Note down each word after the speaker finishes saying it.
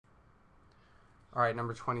All right,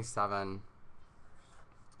 number 27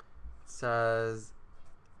 says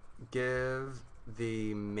give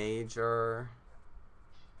the major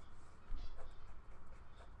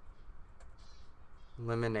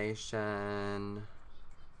elimination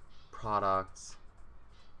products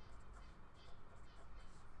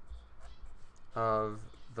of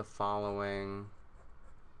the following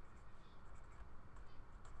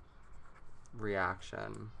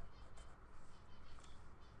reaction.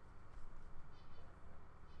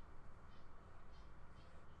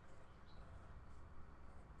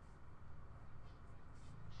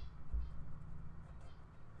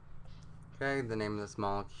 Okay, the name of this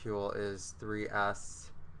molecule is 3s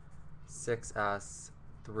 6s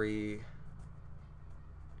 3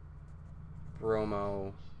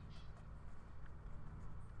 bromo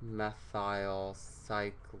methyl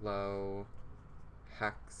cyclohexene.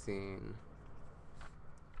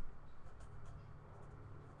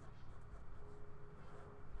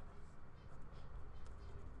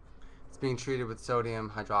 It's being treated with sodium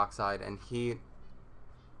hydroxide and heat.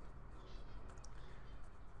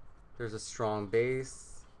 There's a strong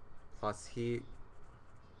base plus heat,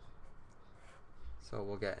 so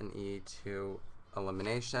we'll get an E2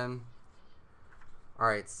 elimination.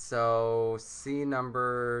 Alright, so C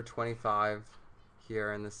number 25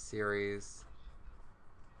 here in this series.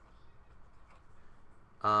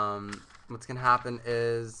 What's going to happen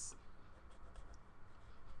is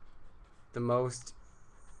the most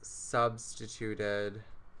substituted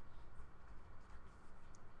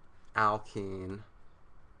alkene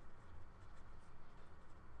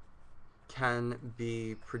can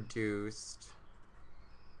be produced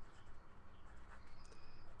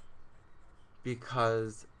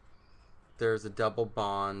because there's a double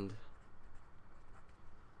bond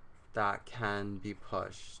that can be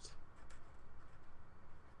pushed.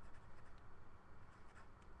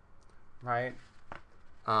 Right?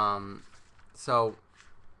 So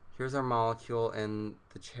here's our molecule in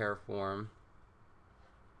the chair form.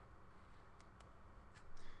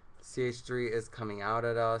 CH3 is coming out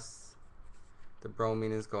at us. The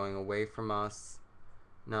bromine is going away from us.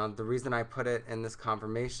 Now, the reason I put it in this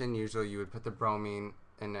conformation, usually you would put the bromine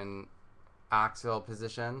in an axial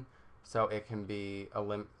position, so it can be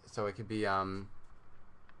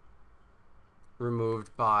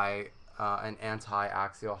removed by an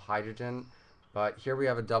anti-axial hydrogen. But here we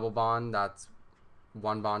have a double bond that's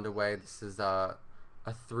one bond away. This is a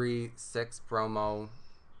 3,6 bromo.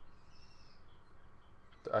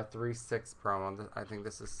 A 3,6 bromo. I think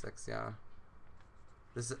this is 6, yeah.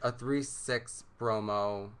 This is a 3,6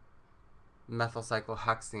 bromo methyl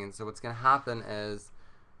cyclohexene. So what's going to happen is,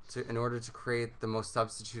 in order to create the most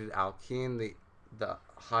substituted alkene, the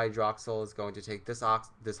hydroxyl is going to take this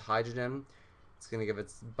hydrogen. It's going to give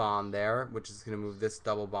its bond there, which is going to move this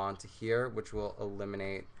double bond to here, which will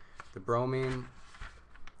eliminate the bromine,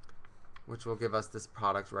 which will give us this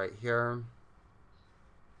product right here.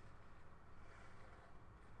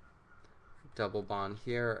 Double bond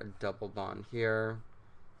here, a double bond here,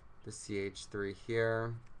 the CH3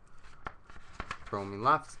 here, bromine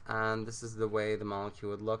left, and this is the way the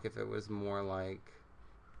molecule would look if it was more like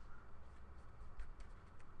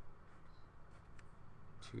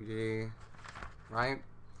 2D, right?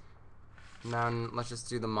 And then let's just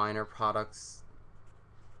do the minor products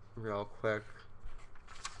real quick.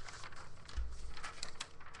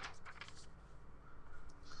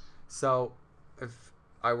 So if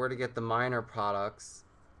I were to get the minor products,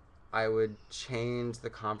 I would change the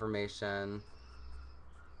conformation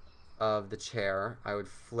of the chair. I would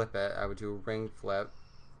flip it. I would do a ring flip.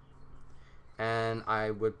 And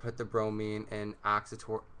I would put the bromine in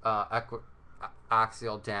axial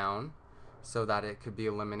down so that it could be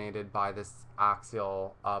eliminated by this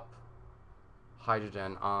axial up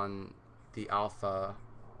hydrogen on the alpha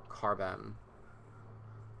carbon.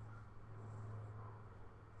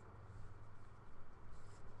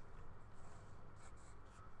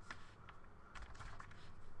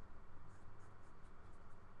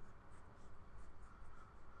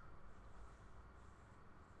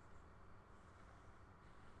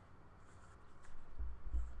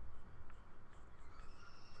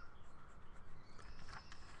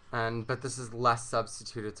 But this is less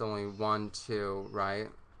substituted. It's only 1, 2, right?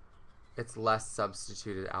 It's less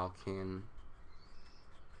substituted alkene.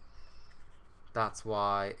 That's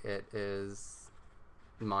why it is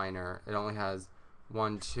minor. It only has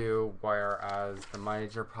 1, 2, whereas the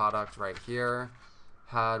major product right here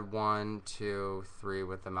had 1, 2, 3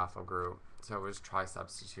 with the methyl group. So it was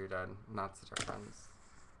tri-substituted, and that's the difference.